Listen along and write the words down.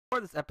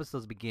Before this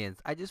episode begins,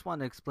 I just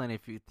want to explain a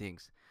few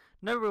things.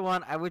 Number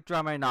one, I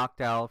withdraw my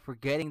knockdown,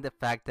 forgetting the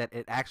fact that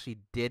it actually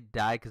did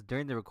die, because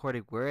during the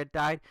recording where it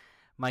died,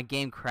 my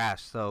game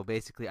crashed, so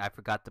basically I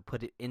forgot to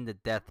put it in the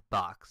death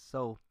box.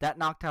 So that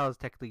knockdown is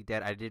technically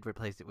dead. I did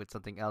replace it with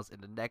something else in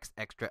the next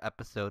extra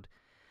episode.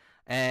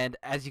 And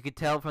as you can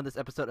tell from this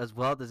episode as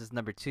well, this is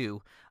number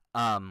 2.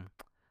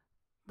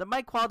 The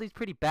mic quality is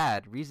pretty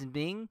bad. Reason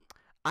being,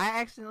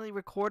 I accidentally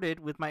recorded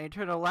with my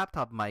internal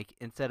laptop mic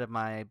instead of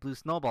my Blue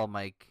Snowball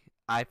mic.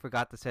 I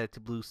forgot to set it to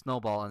Blue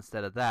Snowball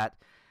instead of that.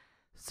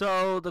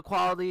 So the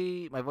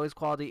quality, my voice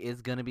quality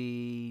is going to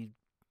be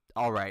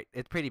alright.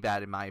 It's pretty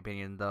bad in my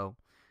opinion though.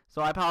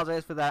 So I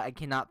apologize for that. I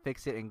cannot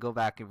fix it and go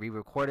back and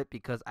re-record it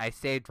because I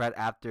saved right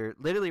after,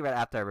 literally right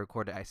after I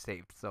recorded, I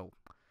saved. So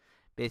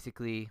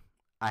basically,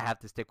 I have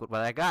to stick with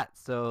what I got.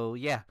 So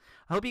yeah,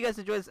 I hope you guys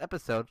enjoy this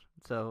episode.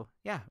 So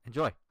yeah,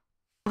 enjoy.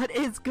 What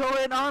is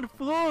going on,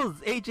 fools?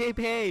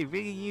 AJayPay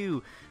bringing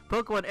you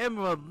Pokemon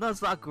Emerald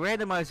Nuzlocke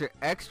Randomizer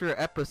Extra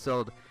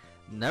Episode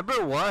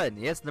number 1.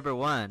 Yes, number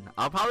 1.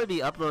 I'll probably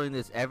be uploading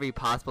this every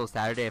possible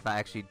Saturday if I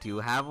actually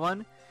do have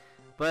one.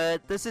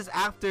 But this is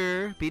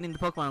after beating the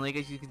Pokemon League.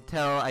 As you can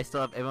tell, I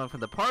still have everyone from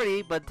the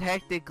party, but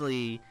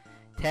technically,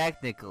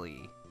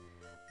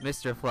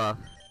 Mr. Fluff,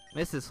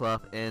 Mrs.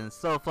 Fluff, and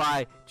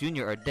Soulfly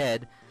Jr. are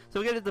dead. So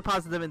we're going to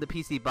deposit them in the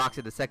PC box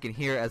in a second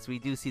here as we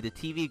do see the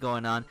TV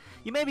going on.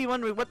 You may be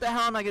wondering, what the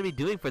hell am I going to be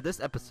doing for this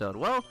episode?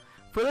 Well,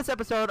 for this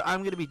episode, I'm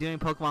going to be doing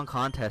Pokemon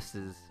contests.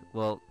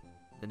 Well,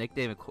 the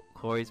nickname of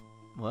Corey's...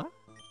 What?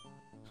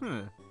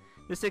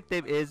 This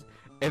nickname is...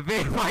 If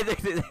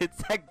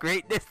it's a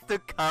greatness to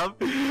come.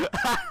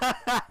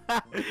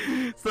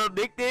 So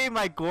nickname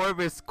my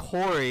Gorbis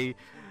Corey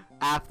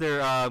after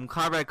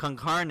Conrad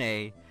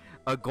Concarne,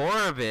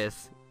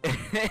 Agorabis.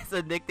 It's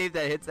a nickname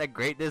that hits at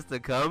greatness to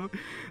come.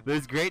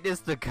 There's greatness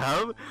to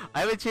come.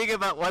 I've been thinking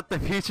about what the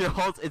future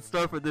holds in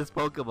store for this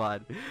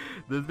Pokemon.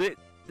 The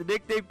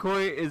nickname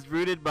Corey is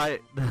rooted by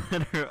the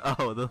letter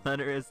O. The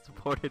letter is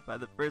supported by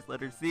the first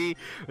letter C,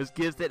 which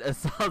gives it a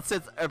solid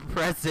sense of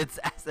presence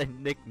as a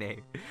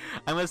nickname.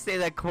 I must say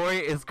that Corey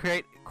is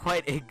quite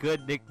a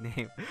good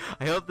nickname.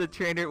 I hope the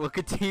trainer will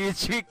continue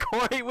to treat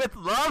Corey with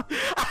love.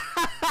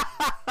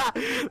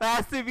 That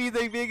has to be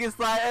the biggest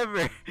lie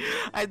ever.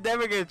 I'm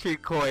never gonna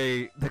treat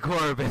Corey, the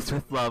Corvus,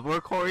 with love,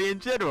 or Corey in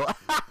general.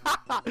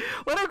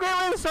 What a great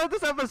way to start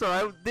this episode.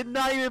 I did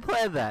not even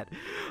plan that.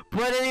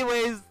 But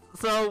anyways,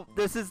 so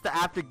this is the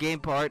after game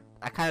part.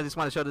 I kind of just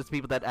want to show this to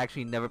people that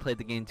actually never played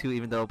the game too,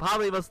 even though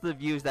probably most of the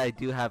viewers that I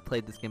do have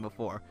played this game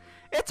before.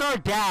 It's our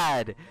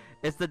dad.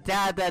 It's the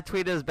dad that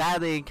tweeted us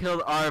badly and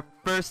killed our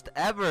first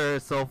ever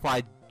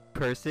Soulfly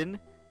person,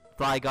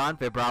 Flygon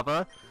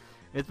Vibrava.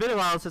 It's been a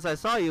while since I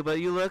saw you, but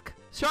you look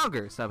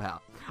stronger somehow.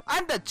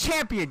 I'm the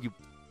champion, you...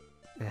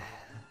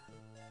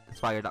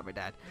 That's why you're not my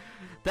dad.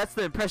 That's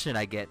the impression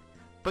I get.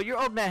 But your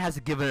old man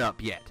hasn't given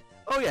up yet.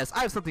 Oh yes,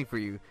 I have something for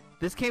you.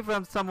 This came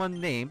from someone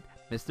named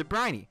Mr.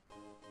 Briny.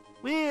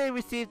 We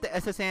received the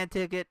SSN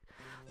ticket.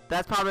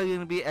 That's probably going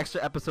to be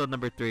extra episode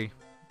number 3.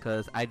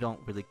 Because I don't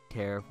really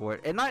care for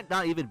it. And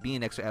not even be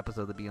an extra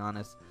episode, to be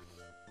honest.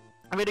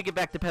 I'm going to get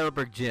back to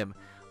Petalburg Gym.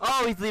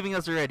 Oh, he's leaving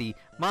us already.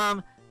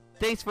 Mom,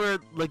 thanks for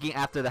looking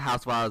after the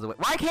house while I was away.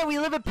 Why can't we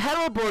live in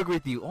Petalburg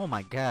with you? Oh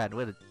my god.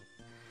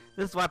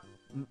 This is why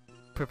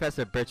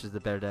Professor Birch is the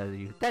better dad of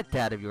you. That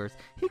dad of yours,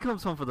 he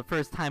comes home for the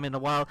first time in a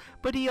while,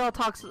 but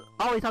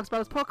all he talks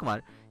about is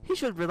Pokemon. He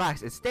should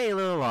relax and stay a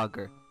little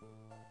longer.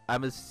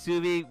 I'm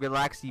assuming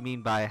relax you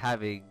mean by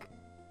having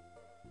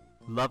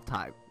love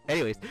time.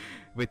 Anyways,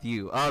 with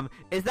you.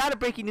 Is that a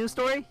breaking news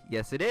story?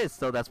 Yes, it is.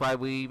 So that's why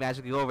we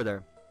magically go over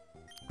there.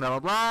 Blah blah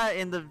blah.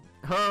 In the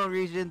whole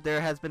region, there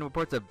has been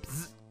reports of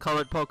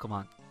colored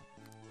Pokemon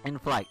in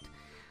flight.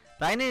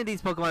 The identity of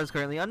these Pokemon is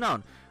currently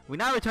unknown. We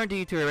now return to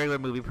you to a regular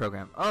movie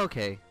program.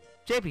 Okay.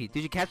 JP,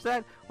 did you catch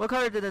that? What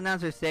color did the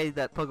announcer say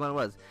that Pokemon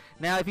was?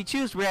 Now, if you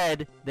choose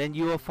red, then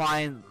you will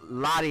find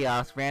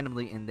Latios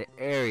randomly in the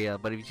area.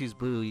 But if you choose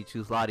blue, you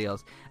choose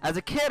Latios. As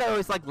a kid, I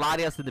always liked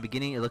Latios in the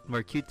beginning. It looked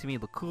more cute to me.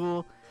 It looked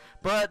cool.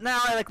 But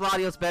now I like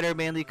Latios better,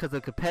 mainly because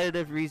of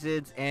competitive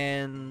reasons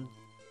and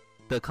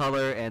the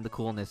color and the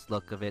coolness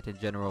look of it in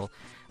general.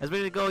 As we're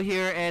going to go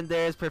here, and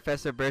there's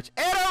Professor Birch.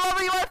 And I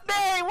love you with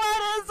me!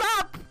 What is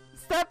up?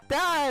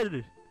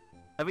 Stepdad!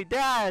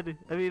 Dad!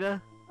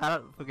 I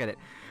don't forget it.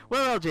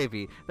 Well,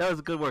 JP, that was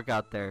a good work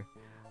out there.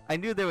 I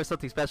knew there was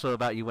something special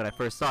about you when I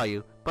first saw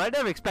you, but I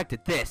never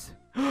expected this.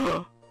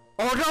 Oh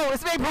no,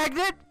 is May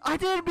pregnant?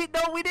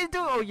 No, we didn't do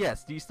it. Oh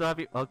yes, do you still have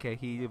your... Okay,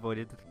 he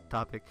avoided the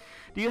topic.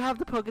 Do you have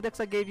the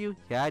Pokedex I gave you?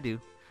 Yeah, I do.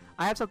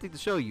 I have something to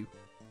show you.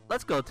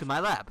 Let's go to my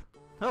lab.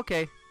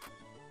 Okay.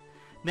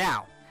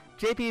 Now,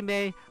 JP and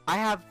May,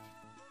 I've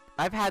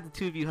had the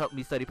two of you help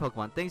me study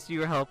Pokemon. Thanks to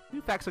your help,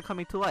 new facts are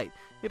coming to light.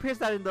 It appears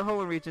that in the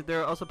Hoenn region,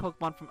 there are also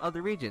Pokemon from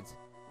other regions.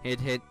 Hint,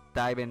 hint,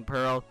 Diamond,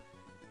 Pearl,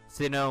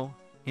 Sinnoh,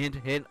 hint,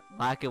 hint,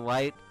 Black and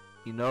White,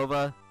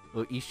 Unova,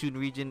 or Ishun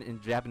region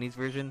in Japanese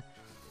version.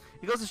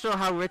 It goes to show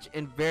how rich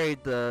and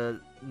varied the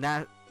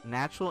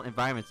natural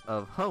environments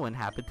of Hoenn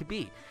happen to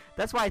be.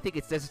 That's why I think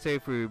it's necessary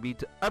for me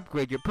to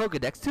upgrade your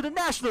Pokedex to the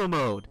National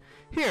Mode.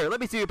 Here, let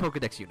me see your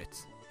Pokedex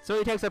units. So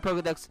he takes our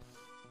Pokedex.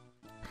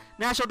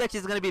 National Dex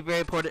is going to be very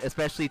important,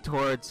 especially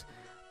towards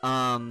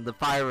the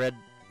Fire Red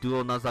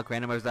dual Nuzlocke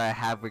Randomizers that I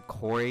have with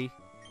Corey,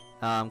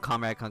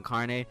 Comrade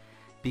Concarne,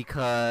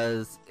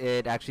 because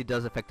it actually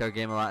does affect our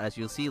game a lot, as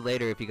you'll see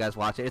later if you guys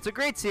watch it. It's a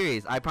great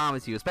series, I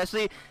promise you,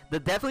 especially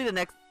definitely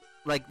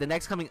the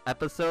next coming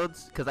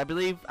episodes, because I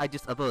believe I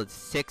just uploaded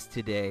 6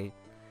 today.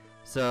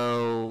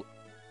 So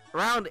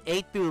around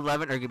 8 through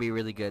 11 are going to be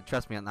really good.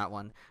 Trust me on that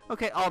one.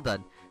 Okay, all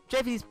done.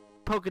 JP's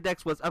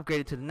Pokedex was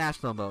upgraded to the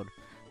National Mode.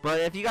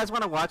 But if you guys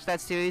want to watch that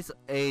series,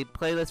 a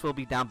playlist will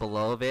be down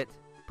below of it.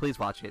 Please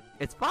watch it.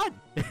 It's fun.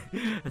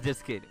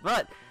 Just kidding.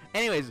 But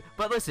anyways,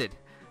 listen.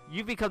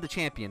 You've become the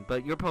champion,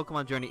 but your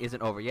Pokemon journey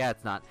isn't over. Yeah,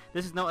 it's not.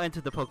 This is no end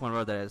to the Pokemon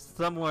road, that is.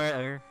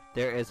 Somewhere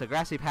there is a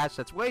grassy patch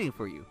that's waiting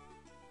for you.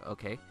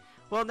 Okay.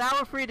 Well, now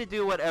we're free to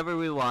do whatever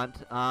we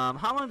want.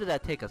 How long did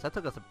that take us? That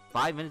took us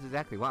 5 minutes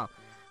exactly. Wow.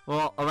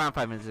 Well, around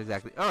 5 minutes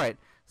exactly. Alright.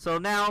 So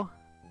now,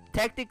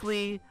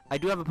 technically, I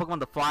do have a Pokemon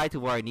to fly to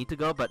where I need to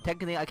go, but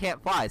technically I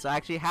can't fly. So I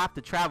actually have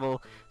to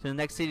travel to the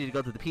next city to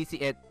go to the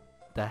PC.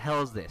 The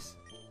hell is this?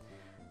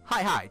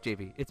 Hi,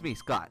 JV. It's me,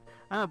 Scott.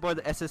 I'm aboard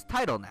the SS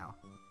Tidal now.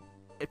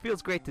 It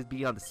feels great to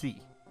be on the sea.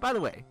 By the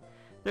way,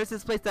 there's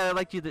this place that I'd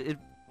like you to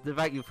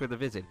invite you for the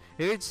visit. If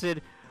you're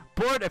interested,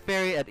 board a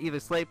ferry at either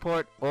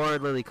Slateport or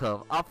Lily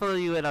Cove. I'll fill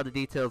you in on the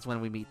details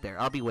when we meet there.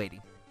 I'll be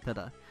waiting.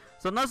 Ta-da.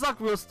 So Nuzlocke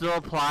rules still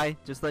apply,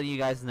 just letting you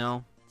guys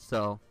know.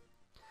 So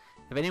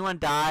if anyone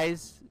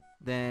dies,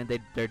 then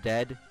they're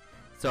dead.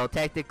 So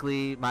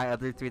technically, my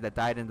other 3 that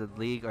died in the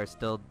league are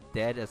still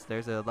dead, as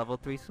there's a level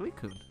 3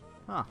 Suicune.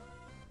 Huh.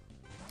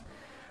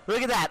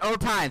 Look at that,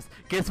 old times.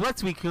 Guess what,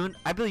 Suicune?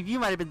 I believe you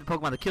might have been the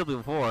Pokemon that killed me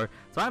before,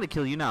 so I'm gonna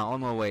kill you now. Oh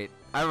no, wait.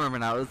 I remember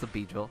now, it was a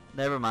Beedrill.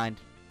 Never mind.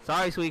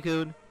 Sorry,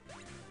 Suicune.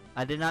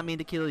 I did not mean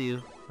to kill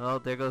you. Oh,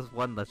 there goes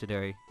one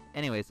legendary.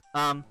 Anyways,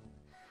 oh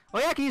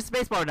yeah, I can use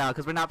spacebar now,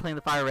 because we're not playing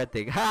the Fire Red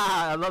thing.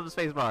 Ha! I love the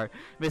spacebar.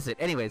 Miss it.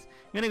 Anyways,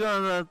 I'm gonna go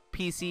on the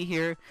PC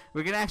here.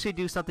 We're gonna actually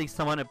do something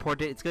somewhat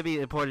important. It's gonna be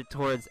important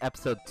towards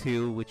episode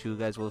 2, which you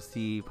guys will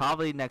see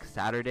probably next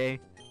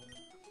Saturday.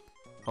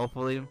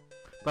 Hopefully.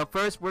 But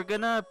first, we're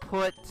gonna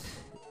put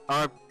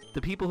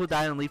the people who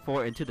died in Elite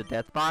 4 into the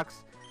death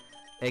box,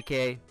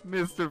 aka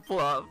Mr.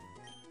 Fluff.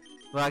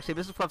 Well, actually,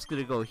 Mr. Fluff's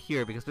gonna go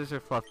here because Mr.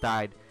 Fluff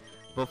died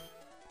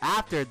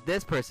after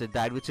this person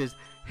died, which is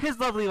his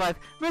lovely wife,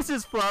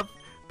 Mrs. Fluff.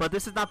 But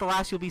this is not the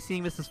last you'll be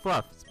seeing Mrs.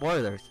 Fluff.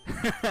 Spoilers.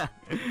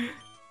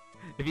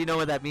 If you know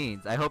what that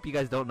means. I hope you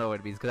guys don't know what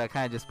it means, because I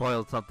kind of just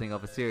spoiled something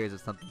of a series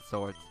of something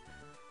sorts.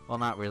 Well,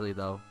 not really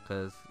though,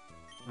 because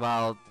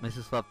while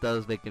Mrs. Fluff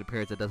does make an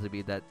appearance, it doesn't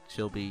mean that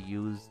she'll be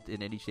used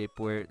in any shape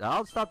where...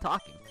 I'll stop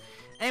talking.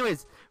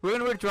 Anyways, we're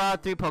going to draw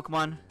 3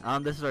 Pokemon.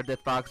 This is our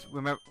death box.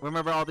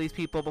 Remember all these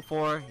people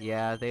before?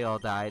 Yeah, they all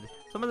died.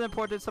 Some of them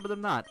important, some of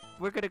them not.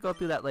 We're going to go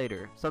through that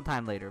later.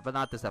 Sometime later, but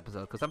not this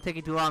episode, because I'm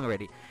taking too long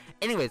already.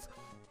 Anyways,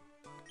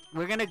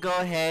 we're going to go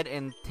ahead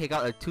and take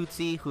out a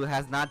Tootsie who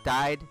has not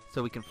died,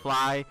 so we can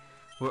fly.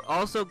 We're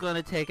also going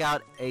to take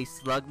out a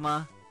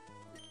Slugma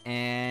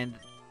and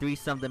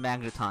 3-something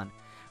Magneton.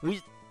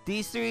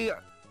 These 3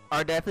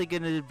 are definitely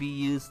going to be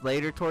used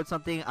later towards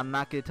something. I'm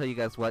not going to tell you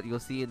guys what. You'll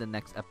see in the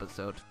next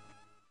episode.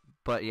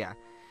 But yeah.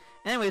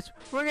 Anyways,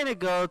 we're going to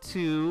go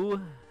to...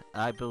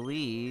 I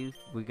believe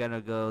we're going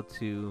to go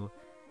to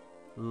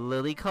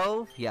Lily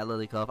Cove. Yeah,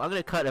 Lily Cove. I'm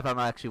going to cut if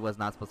I actually was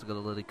not supposed to go to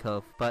Lily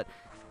Cove. But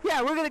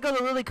yeah, we're going to go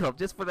to Lily Cove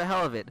just for the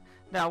hell of it.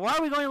 Now, why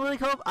are we going to Lily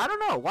Cove? I don't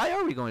know. Why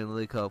are we going to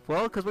Lily Cove?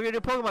 Well, because we're going to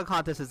do Pokemon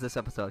contests this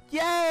episode.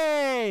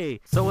 Yay!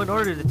 So in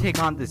order to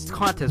take on this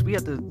contest, we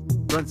have to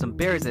run some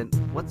bears. And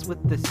what's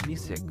with this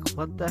music?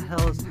 What the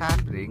hell is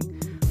happening?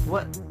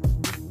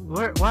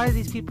 Why are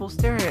these people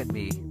staring at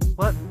me?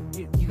 What?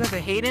 You guys are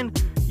hating?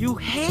 You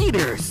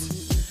haters!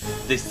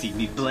 They see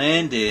me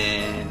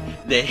blending.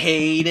 They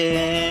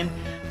hating.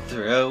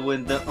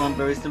 Throwing the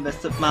berries to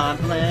mess up my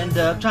blend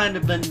up. Trying to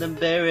blend them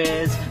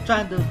berries.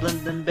 Trying to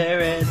blend them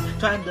berries.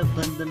 Trying to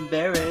blend them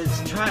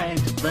berries. Trying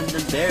to blend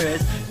them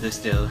berries. They're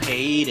still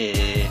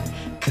hating.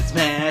 Cause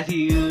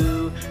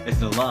Matthew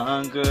is no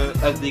longer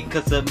ugly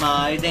cause of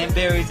my damn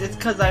berries. It's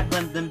cause I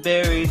blend them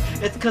berries.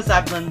 It's cause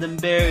I blend them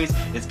berries.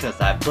 It's cause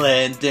I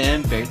blend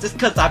them berries. It's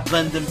cause I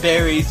blend them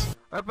berries.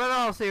 But in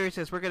all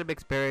seriousness, we're gonna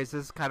mix berries.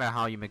 This is kinda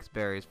how you mix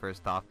berries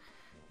first off.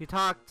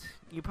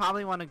 You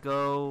probably want to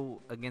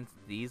go against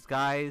these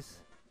guys.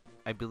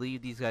 I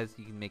believe these guys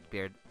you can make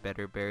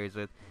better berries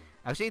with.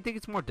 Actually, I think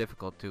it's more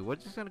difficult too. We're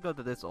just gonna go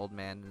to this old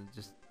man and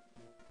just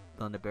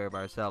blend the berry by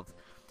ourselves.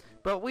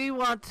 But we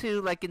want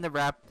to, like in the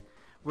wrap,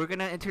 we're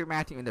gonna enter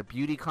Matthew in the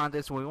beauty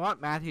contest. We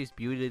want Matthew's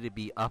beauty to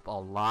be up a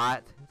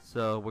lot,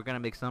 so we're gonna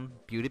make some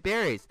beauty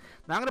berries.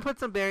 Now I'm gonna put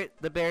some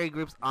the berry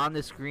groups on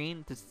the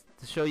screen to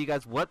show you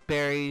guys what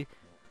berry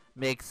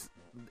makes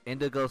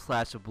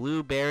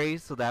indigo/blue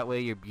berries, so that way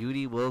your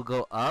beauty will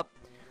go up.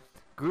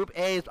 Group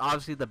A is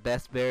obviously the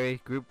best berry.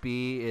 Group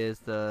B is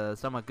the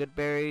somewhat good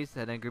berries,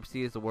 and then Group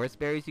C is the worst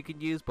berries you can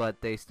use,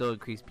 but they still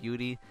increase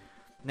beauty.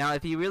 Now,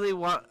 if you really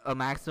want a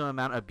maximum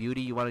amount of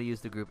beauty, you want to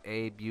use the Group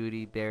A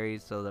beauty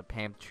berries, so the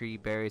palm tree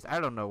berries. I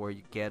don't know where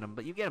you get them,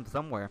 but you get them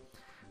somewhere.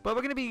 But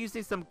we're going to be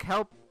using some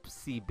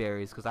kelpsy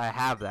berries, because I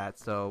have that,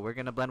 so we're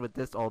going to blend with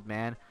this old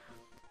man.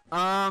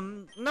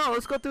 No,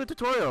 let's go through a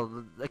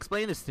tutorial.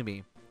 Explain this to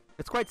me.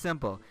 It's quite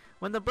simple.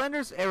 When the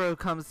blender's arrow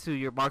comes to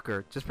your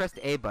marker, just press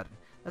the A button.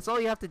 That's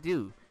all you have to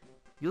do.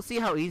 You'll see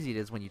how easy it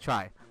is when you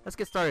try. Let's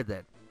get started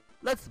then.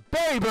 Let's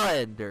berry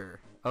blender!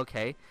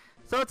 Okay,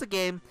 so it's a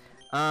game.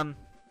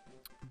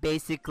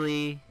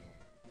 Basically,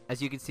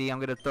 as you can see, I'm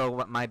gonna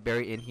throw my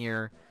berry in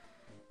here.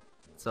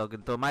 So I'm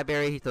gonna throw my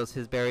berry, he throws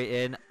his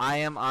berry in. I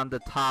am on the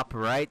top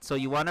right, so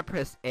you wanna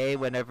press A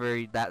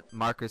whenever that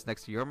marker is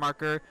next to your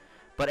marker.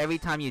 But every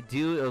time you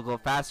do, it'll go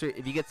faster.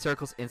 If you get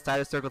circles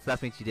inside of circles,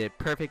 that means you did it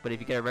perfect. But if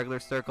you get a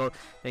regular circle,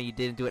 then you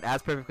didn't do it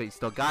as perfect, but you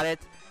still got it.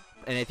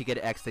 And if you get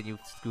an X, then you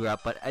screw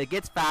up. But it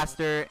gets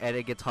faster and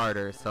it gets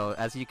harder. So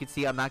as you can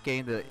see, I'm not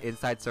getting the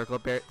inside circle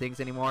things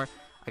anymore.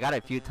 I got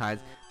it a few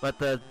times. But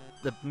the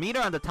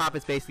meter on the top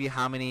is basically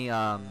how many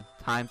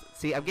times.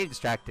 See, I'm getting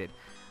distracted.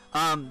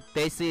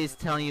 Basically, it's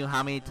telling you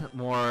how many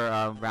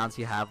more rounds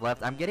you have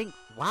left.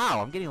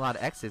 Wow, I'm getting a lot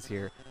of X's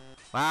here.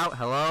 Wow,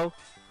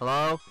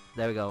 hello.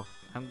 There we go.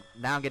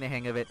 Now I'm getting a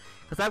hang of it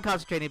because I'm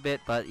concentrating a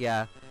bit, but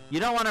yeah, you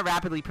don't want to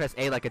rapidly press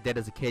A like I did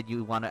as a kid.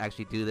 You want to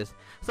actually do this.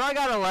 So I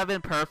got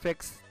 11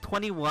 perfects,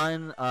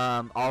 21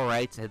 all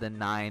rights, and then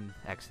 9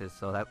 X's.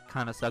 So that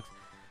kind of sucks.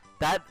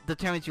 That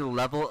determines your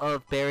level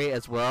of berry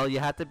as well. You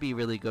have to be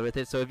really good with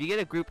it. So if you get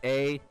a group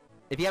A,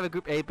 if you have a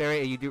group A berry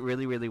and you do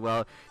really, really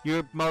well,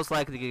 you're most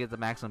likely to get the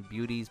maximum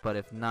beauties. But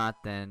if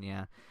not, then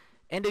yeah.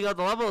 Indigo,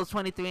 the level is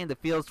 23 and the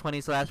field is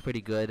 20, so that's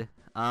pretty good.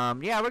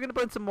 Yeah, we're gonna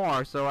blend some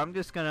more. So I'm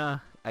just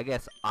gonna, I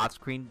guess,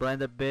 off-screen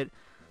blend a bit.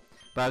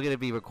 But I'm gonna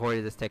be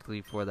recording this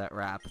technically for that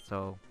wrap.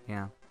 So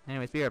yeah.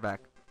 Anyways, be right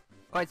back.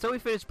 Alright, so we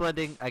finished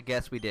blending. I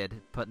guess we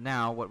did. But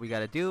now what we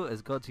gotta do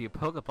is go to your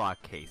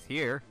Pokeball case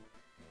here.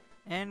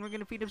 And we're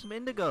gonna feed him some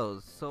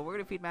indigos. So we're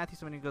gonna feed Matthew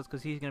some indigos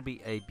because he's gonna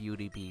be a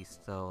beauty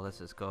beast. So let's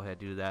just go ahead and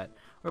do that.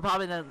 We're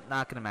probably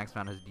not gonna max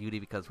out his beauty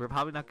because we're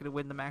probably not gonna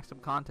win the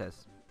maximum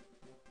contest.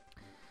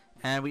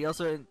 And we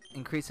also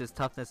increase his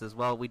toughness as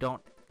well. We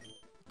don't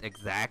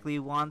exactly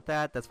want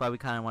that. That's why we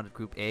kind of wanted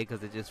Group A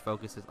because it just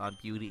focuses on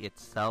beauty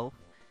itself.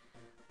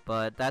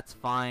 But that's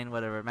fine,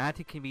 whatever.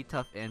 Matthew can be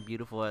tough and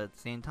beautiful at the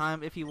same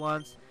time if he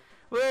wants.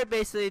 We're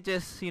basically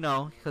just, you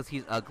know, because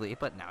he's ugly,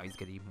 but now he's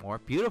getting more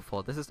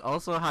beautiful. This is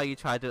also how you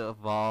try to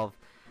evolve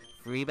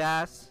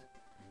Freebass.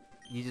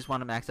 You just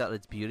want to max out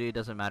its beauty. It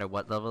doesn't matter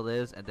what level it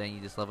is, and then you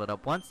just level it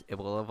up once. It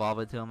will evolve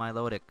into a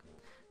Milotic.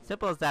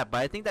 Simple as that, but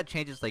I think that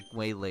changes like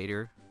way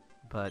later.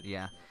 But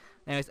yeah.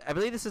 Anyways, I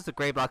believe this is the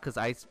gray block because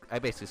I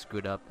basically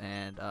screwed up.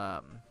 And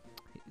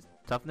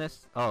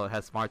toughness? Oh, it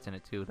has smarts in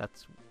it too.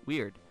 That's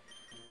weird.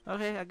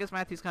 Okay, I guess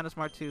Matthew's kind of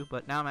smart too,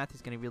 but now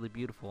Matthew's getting really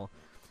beautiful.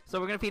 So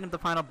we're going to feed him the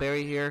final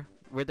berry here.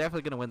 We're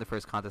definitely going to win the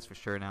first contest for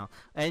sure now.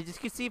 And as you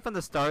can see from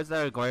the stars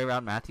that are going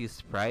around Matthew's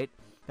sprite,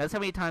 that's how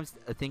many times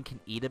a thing can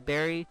eat a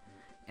berry.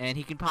 And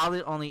he can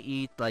probably only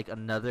eat like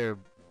another...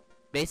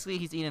 Basically,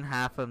 he's eaten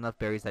half of enough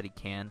berries that he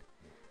can.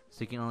 So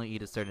he can only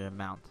eat a certain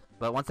amount.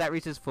 But once that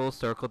reaches full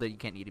circle, then you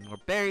can't eat any more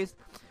berries.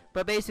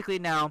 But basically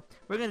now,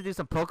 we're going to do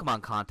some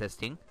Pokemon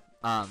contesting.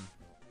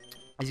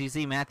 As you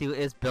see, Matthew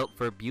is built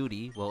for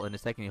beauty. Well, in a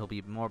second, he'll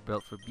be more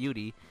built for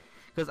beauty.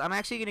 Because I'm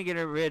actually going to get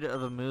rid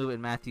of a move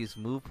in Matthew's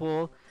move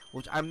pool,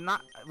 which I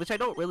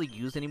don't really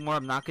use anymore.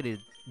 I'm not going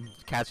to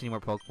catch any more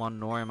Pokemon,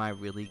 nor am I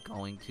really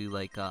going to,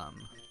 like,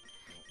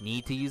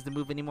 need to use the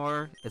move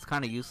anymore. It's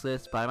kind of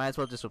useless, but I might as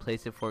well just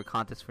replace it for a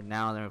contest for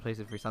now, and then replace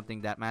it for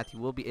something that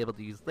Matthew will be able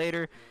to use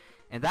later.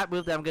 And that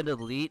move that I'm going to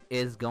delete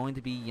is going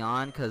to be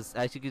Yawn, because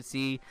as you can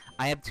see,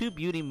 I have 2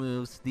 beauty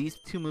moves. These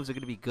 2 moves are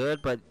going to be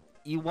good, but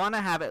you want to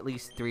have at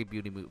least 3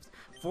 beauty moves.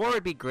 4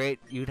 would be great.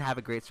 You'd have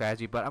a great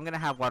strategy, but I'm going to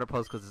have Water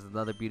Pulse because it's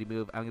another beauty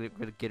move. I'm going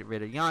to get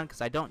rid of Yawn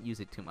because I don't use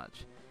it too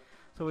much.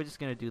 So we're just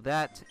going to do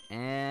that,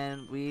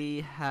 and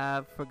we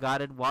have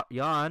forgotten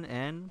Yawn,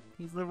 and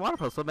he's the Water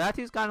Pulse. So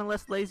Matthew's gotten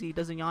less lazy. He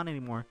doesn't yawn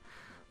anymore.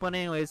 But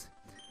anyways,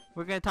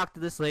 we're going to talk to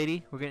this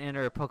lady. We're going to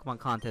enter a Pokemon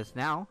contest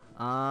now.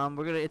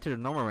 We're going to enter the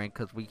normal rank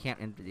because we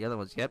can't enter the other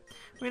ones yet.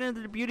 We're going to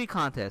enter the beauty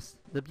contest,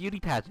 the beauty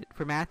pageant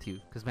for Matthew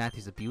because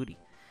Matthew's a beauty.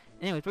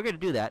 Anyways, we're going to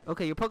do that.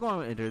 Okay, your Pokemon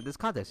will enter this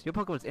contest. Your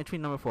Pokemon is entry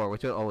number 4,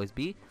 which will always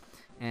be.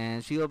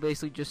 And she will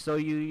basically just show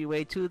you your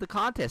way to the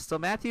contest. So,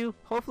 Matthew,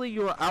 hopefully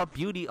you will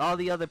out-beauty all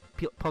the other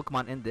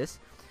Pokemon in this.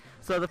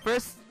 So, the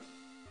first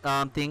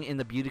thing in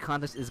the beauty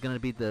contest is going to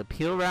be the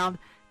peel round.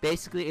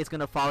 Basically, it's going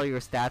to follow your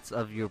stats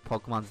of your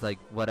Pokemon's, like,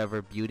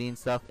 whatever beauty and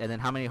stuff. And then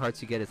how many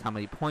hearts you get is how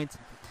many points.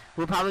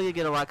 We'll probably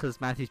get a lot because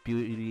Matthew's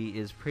beauty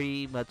is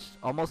pretty much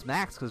almost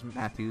max because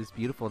Matthew's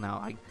beautiful now.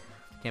 I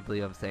can't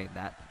believe I'm saying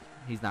that.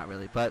 He's not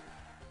really, but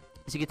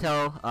as you can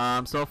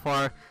tell, so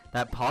far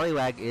that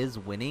Poliwag is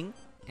winning,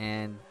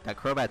 and that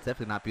Crobat's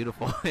definitely not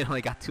beautiful. It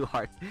only got 2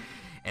 hearts.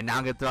 And now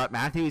I'm gonna throw out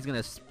Matthew. He's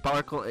gonna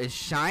sparkle and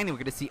shine, and we're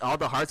gonna see all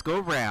the hearts go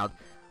around.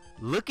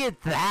 Look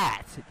at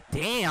that!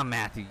 Damn,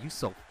 Matthew, you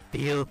so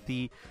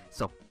filthy,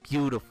 so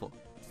beautiful.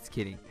 Just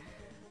kidding.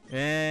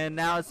 And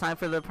now it's time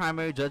for the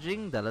primary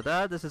judging.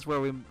 This is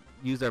where we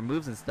use our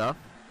moves and stuff.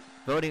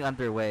 Voting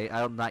underway.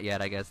 Not yet,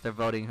 I guess. They're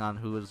voting on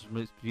who is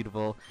most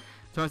beautiful.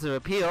 Terms of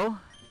appeal.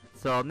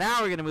 So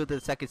now we're gonna move to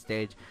the second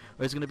stage,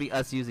 where it's gonna be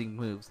us using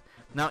moves.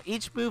 Now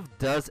each move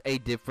does a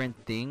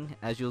different thing,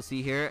 as you'll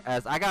see here.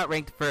 As I got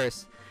ranked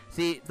first.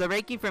 See, the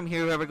ranking from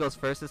here, whoever goes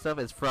first and stuff,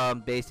 is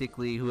from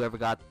basically whoever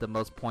got the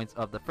most points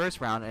of the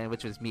first round, and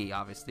which was me,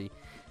 obviously.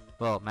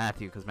 Well,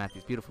 Matthew, because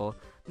Matthew's beautiful.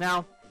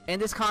 Now, in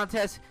this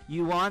contest,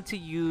 you want to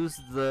use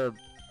the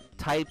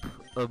type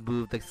of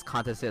move this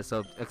contest is.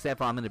 So,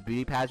 example, I'm in a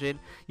beauty pageant.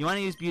 You want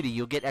to use beauty,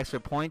 you'll get extra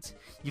points.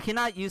 You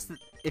cannot use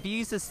if you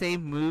use the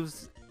same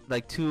moves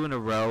like 2 in a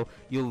row,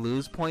 you'll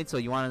lose points. So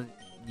you want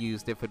to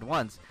use different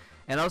ones.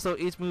 And also,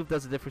 each move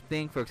does a different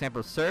thing. For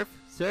example, Surf.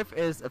 Surf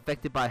is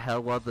affected by how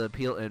well the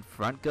appeal in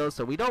front goes,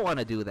 so we don't want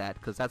to do that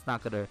because that's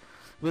not gonna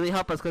really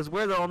help us because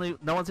we're the only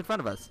no one's in front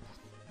of us.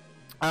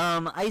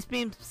 Ice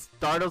Beam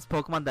startles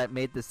Pokemon that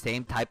made the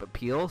same type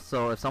appeal.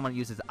 So if someone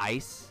uses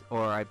Ice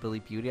or I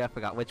believe Beauty, I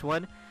forgot which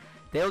one,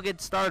 they'll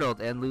get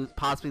startled and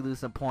possibly lose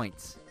some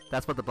points.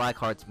 That's what the black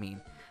hearts mean.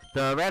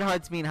 The red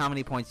hearts mean how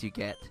many points you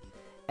get.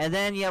 And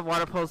then you have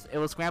Water Pulse. It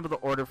will scramble the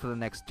order for the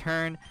next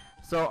turn.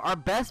 So our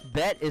best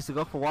bet is to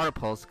go for Water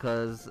Pulse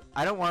because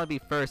I don't want to be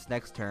first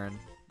next turn.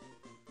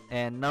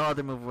 And no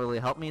other move will really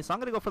help me, so I'm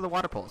going to go for the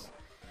Water Pulse.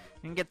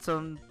 You can get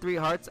some 3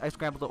 hearts. I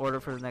scrambled the order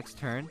for the next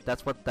turn.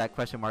 That's what that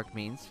question mark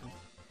means.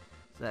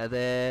 So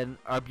then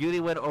our Beauty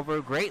went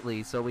over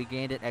greatly, so we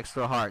gained an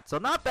extra heart. So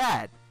not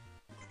bad.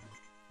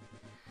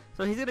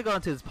 So he's going to go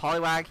into his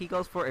Poliwag. He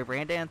goes for a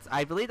Rain Dance.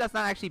 I believe that's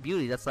not actually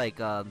Beauty. That's like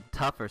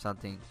Tough or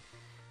something.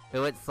 It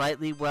went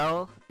slightly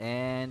well,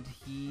 and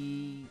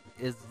he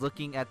is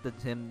looking at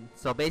him.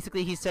 So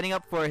basically, he's setting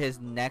up for his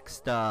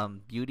next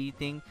beauty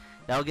thing.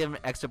 That'll give him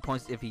extra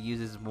points if he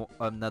uses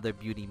another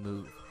beauty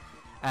move.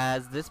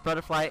 As this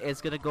butterfly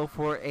is gonna go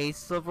for a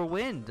Silver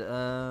Wind.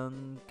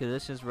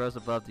 Conditions rose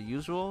above the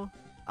usual.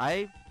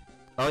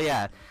 Oh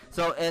yeah.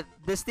 So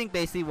this thing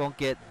basically won't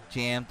get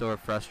jammed or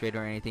frustrated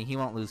or anything. He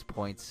won't lose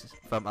points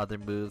from other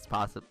moves,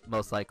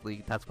 most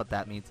likely. That's what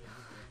that means.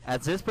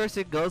 As this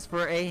person goes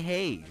for a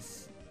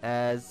Haze.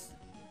 As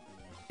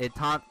it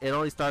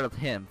only startled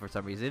him for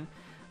some reason,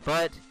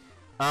 but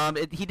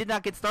he did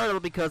not get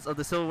startled because of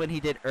the Silver Wind he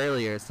did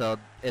earlier, so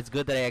it's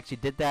good that I actually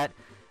did that.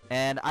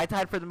 And I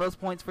tied for the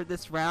most points for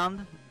this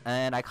round,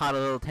 and I caught a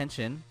little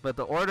tension. But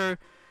the order,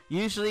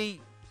 usually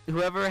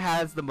whoever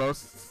has the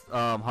most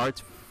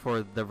hearts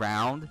for the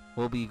round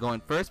will be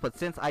going first, but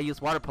since I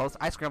used Water Pulse,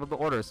 I scrambled the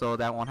order, so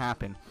that won't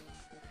happen.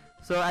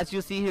 So as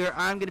you see here,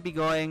 I'm going to be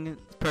going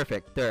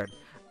perfect, third.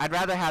 I'd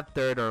rather have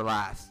third or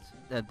last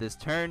at this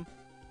turn.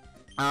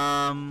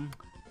 I'm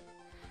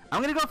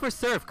gonna go for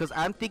Surf because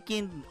I'm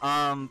thinking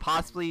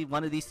possibly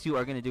one of these two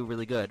are gonna do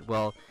really good.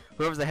 Well,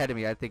 whoever's ahead of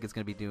me, I think is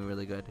gonna be doing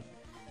really good.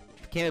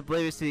 Became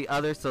oblivious to the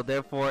other, so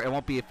therefore it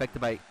won't be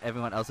affected by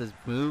everyone else's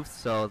moves.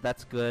 So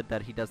that's good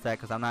that he does that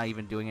because I'm not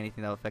even doing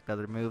anything that will affect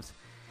other moves.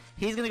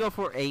 He's gonna go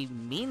for a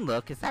Mean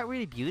Look. Is that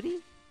really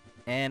Beauty?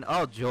 And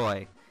oh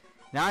joy.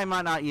 Now I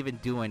might not even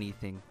do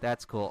anything.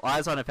 That's cool. Oh, I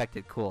was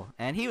unaffected. Cool.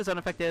 And he was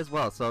unaffected as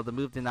well, so the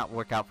move did not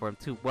work out for him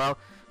too well.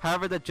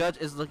 However, the judge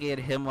is looking at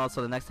him well,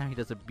 so the next time he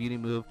does a beauty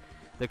move,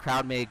 the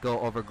crowd may go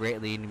over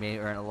greatly and he may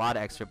earn a lot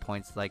of extra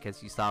points, like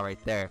as you saw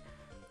right there.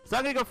 So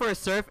I'm going to go for a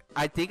Surf.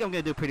 I think I'm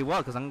going to do pretty well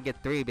because I'm going to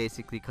get 3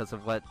 basically because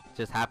of what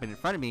just happened in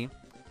front of me.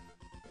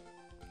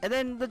 And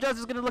then the judge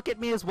is going to look at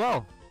me as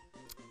well.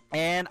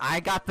 And I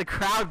got the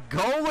crowd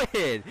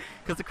going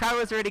because the crowd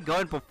was already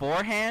going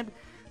beforehand.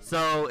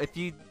 So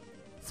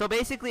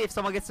basically, if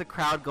someone gets the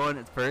crowd going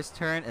at the first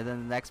turn, and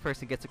then the next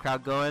person gets the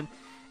crowd going,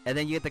 and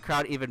then you get the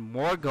crowd even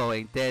more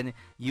going, then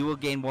you will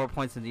gain more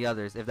points than the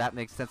others, if that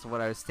makes sense of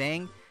what I was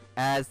saying.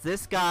 As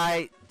this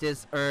guy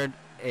just earned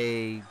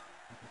a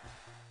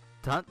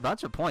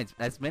bunch of points,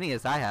 as many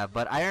as I have,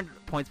 but I earned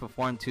points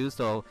before him too,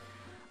 so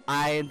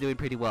I am doing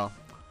pretty well.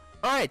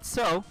 Alright,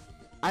 so,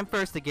 I'm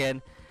first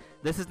again.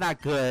 This is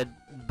not good.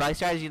 By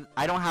strategy,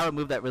 I don't have a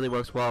move that really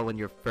works well when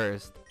you're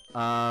first.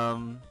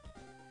 I'm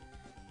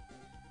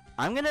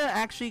gonna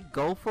actually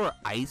go for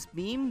Ice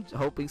Beam,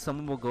 hoping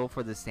someone will go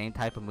for the same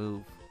type of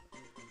move.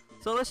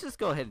 So let's just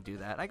go ahead and do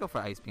that. I go for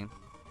Ice Beam.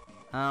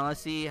 Let's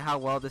see how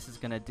well this is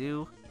gonna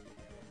do.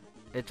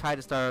 It tried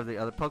to start the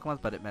other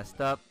Pokemon, but it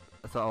messed up.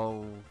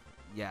 So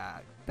yeah,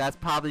 that's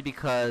probably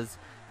because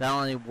that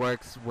only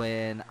works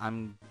when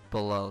I'm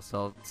below.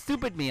 So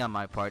stupid me on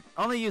my part.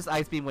 Only use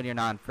Ice Beam when you're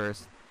not in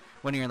first,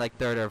 when you're in like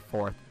third or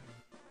fourth.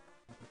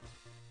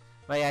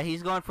 But yeah,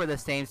 he's going for the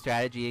same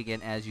strategy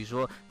again as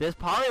usual. This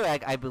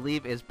Poliwag, I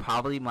believe, is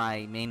probably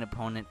my main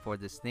opponent for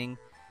this thing.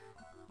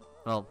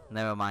 Well,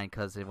 never mind,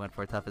 because it went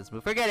for toughest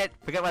move. Forget it!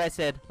 Forget what I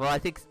said. Well,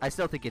 I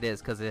still think it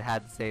is, because it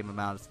had the same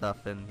amount of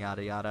stuff and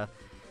yada yada.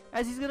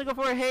 As he's gonna go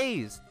for a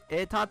Haze.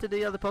 It taunted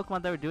the other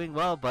Pokemon that were doing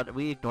well, but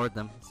we ignored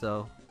them.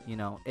 So, you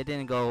know, it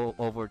didn't go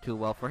over too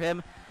well for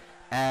him,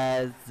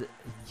 as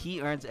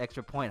he earns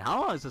extra point.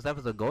 How long is this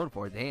episode going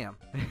for? Damn.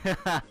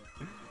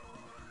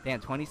 Damn,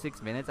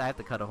 26 minutes. I have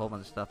to cut a whole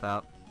bunch of stuff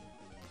out.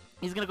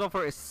 He's gonna go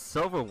for a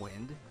Silver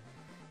Wind,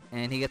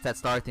 and he gets that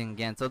star thing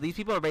again. So these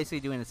people are basically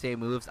doing the same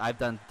moves. I've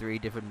done 3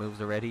 different moves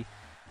already,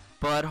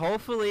 but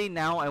hopefully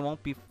now I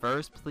won't be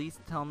first. Please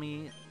tell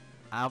me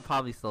I'll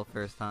probably still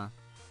first, huh?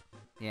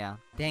 Yeah.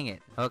 Dang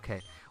it. Okay.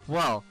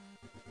 Well,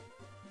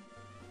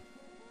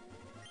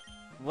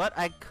 what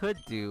I could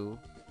do,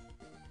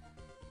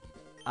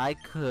 I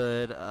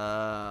could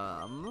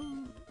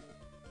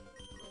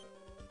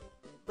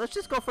let's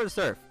just go for the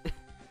surf.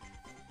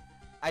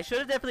 I should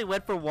have definitely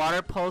went for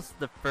water pulse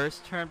the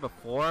first turn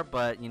before,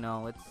 but you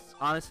know, it's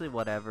honestly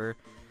whatever,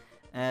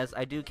 as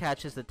I do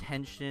catch his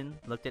attention.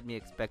 Looked at me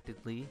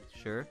expectantly,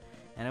 sure,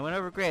 and I went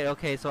over great.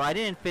 Okay, so I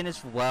didn't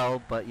finish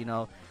well, but you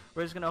know,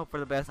 we're just gonna hope for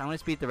the best. I'm gonna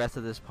speed the rest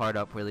of this part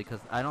up really,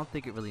 because I don't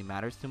think it really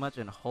matters too much.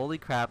 And holy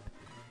crap,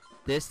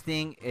 this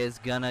thing is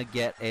gonna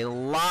get a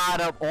lot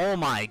of, oh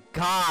my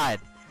god,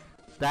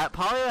 that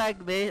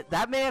probably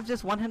that may have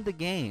just won him the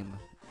game.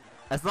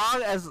 As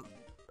long as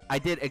I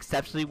did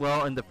exceptionally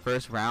well in the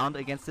first round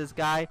against this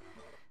guy,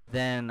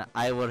 then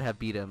I would have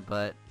beat him.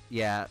 But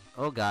yeah,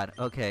 oh god,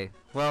 okay,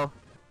 well,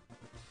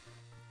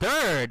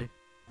 third,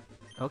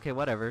 okay,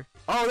 whatever.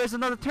 Oh, there's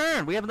another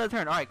turn. We have another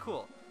turn. All right,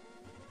 cool.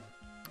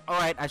 All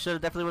right, I should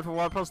have definitely went for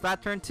water pulse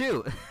that turn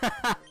too.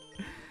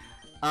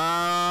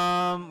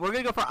 We're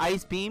gonna go for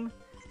ice beam.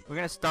 We're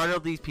gonna startle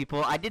these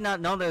people. I did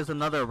not know there was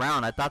another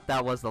round. I thought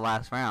that was the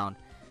last round.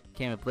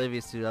 Came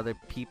oblivious to other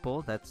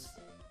people. That's,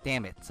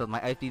 damn it. So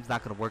my ice beam's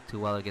not gonna work too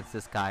well against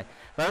this guy.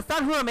 But that's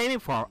not who I'm aiming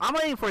for. I'm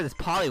aiming for this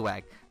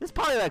Poliwag. This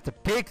Poliwag's a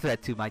big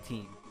threat to my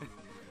team.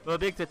 Well, a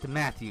big threat to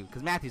Matthew,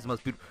 because Matthew's the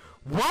most beautiful.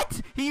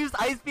 What? He used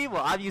ice beam?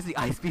 Well, I'm using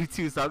ice beam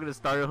too, so I'm gonna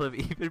startle him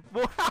even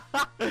more.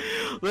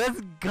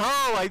 Let's go!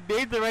 I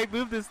made the right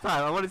move this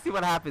time. I want to see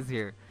what happens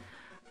here.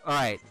 All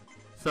right.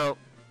 So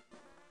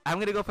I'm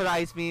gonna go for the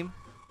ice beam.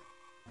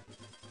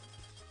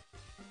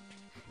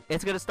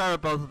 It's gonna start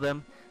with both of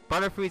them.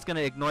 Butterfree's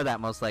gonna ignore that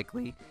most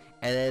likely,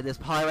 and then this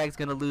Poliwag's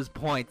gonna lose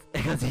points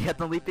because he had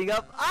them leaping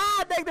up.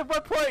 Ah,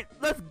 -1 point.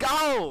 Let's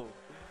go.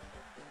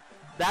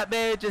 That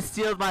may have just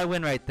sealed my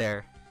win right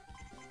there.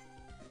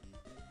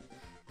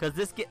 Cause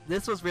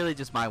this was really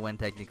just my win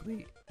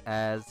technically,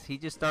 as he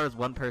just started as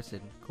one person.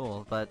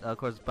 Cool, but of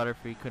course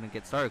Butterfree couldn't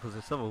get started because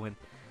of Silver Wind.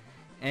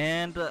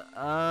 And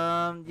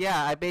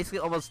yeah, I basically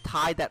almost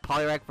tied that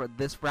Poliwag for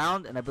this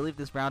round, and I believe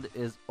this round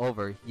is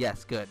over.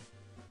 Yes, good.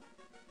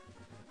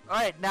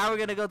 Alright, now we're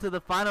gonna go to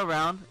the final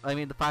round. I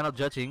mean the final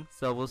judging,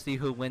 so we'll see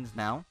who wins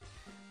now.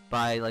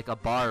 By like a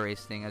bar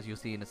race thing, as you'll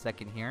see in a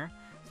second here.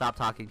 Stop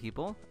talking,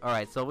 people.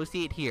 Alright, so we'll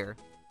see it here.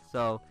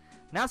 So,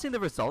 now seeing the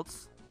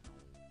results.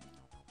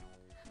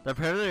 The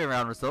preliminary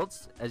round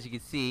results, as you can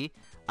see,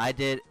 I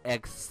did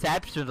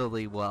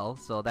exceptionally well,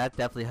 so that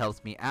definitely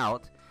helps me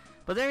out.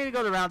 But then we're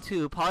gonna go to round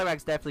 2.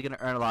 Poliwag's definitely gonna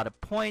earn a lot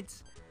of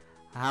points.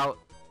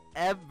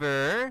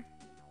 However,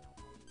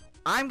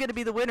 I'm gonna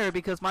be the winner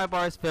because my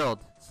bar is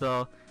filled.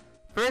 So,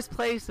 first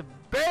place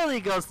barely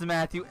goes to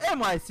Matthew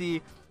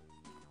NYC,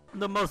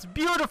 the most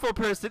beautiful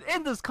person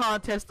in this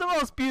contest, the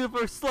most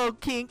beautiful slow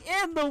king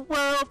in the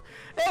world.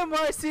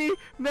 NYC,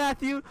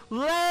 Matthew,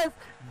 let's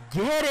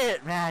get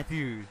it,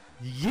 Matthew.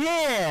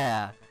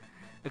 Yeah!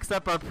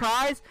 Except our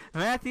prize,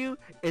 Matthew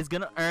is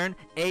gonna earn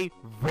a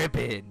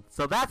ribbon.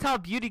 So that's how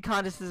beauty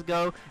contests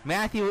go.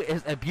 Matthew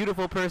is a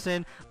beautiful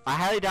person. I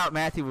highly doubt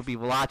Matthew would be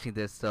watching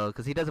this, so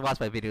because he doesn't watch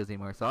my videos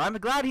anymore. So I'm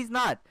glad he's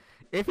not.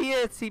 If he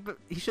is,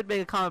 he should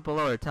make a comment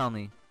below or tell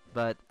me.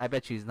 But I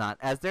bet you he's not,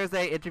 as there's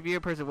a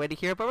interviewer person waiting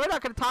here. But we're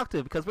not gonna talk to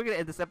him because we're gonna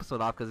end this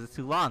episode off because it's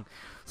too long.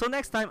 So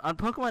next time on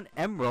Pokemon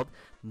Emerald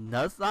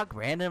Nuzlocke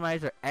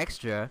Randomizer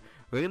Extra,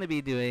 we're gonna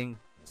be doing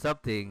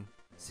something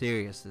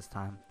serious this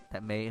time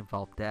that may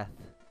involve death.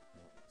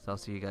 So I'll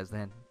see you guys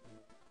then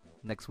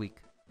next week.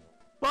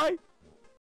 Bye.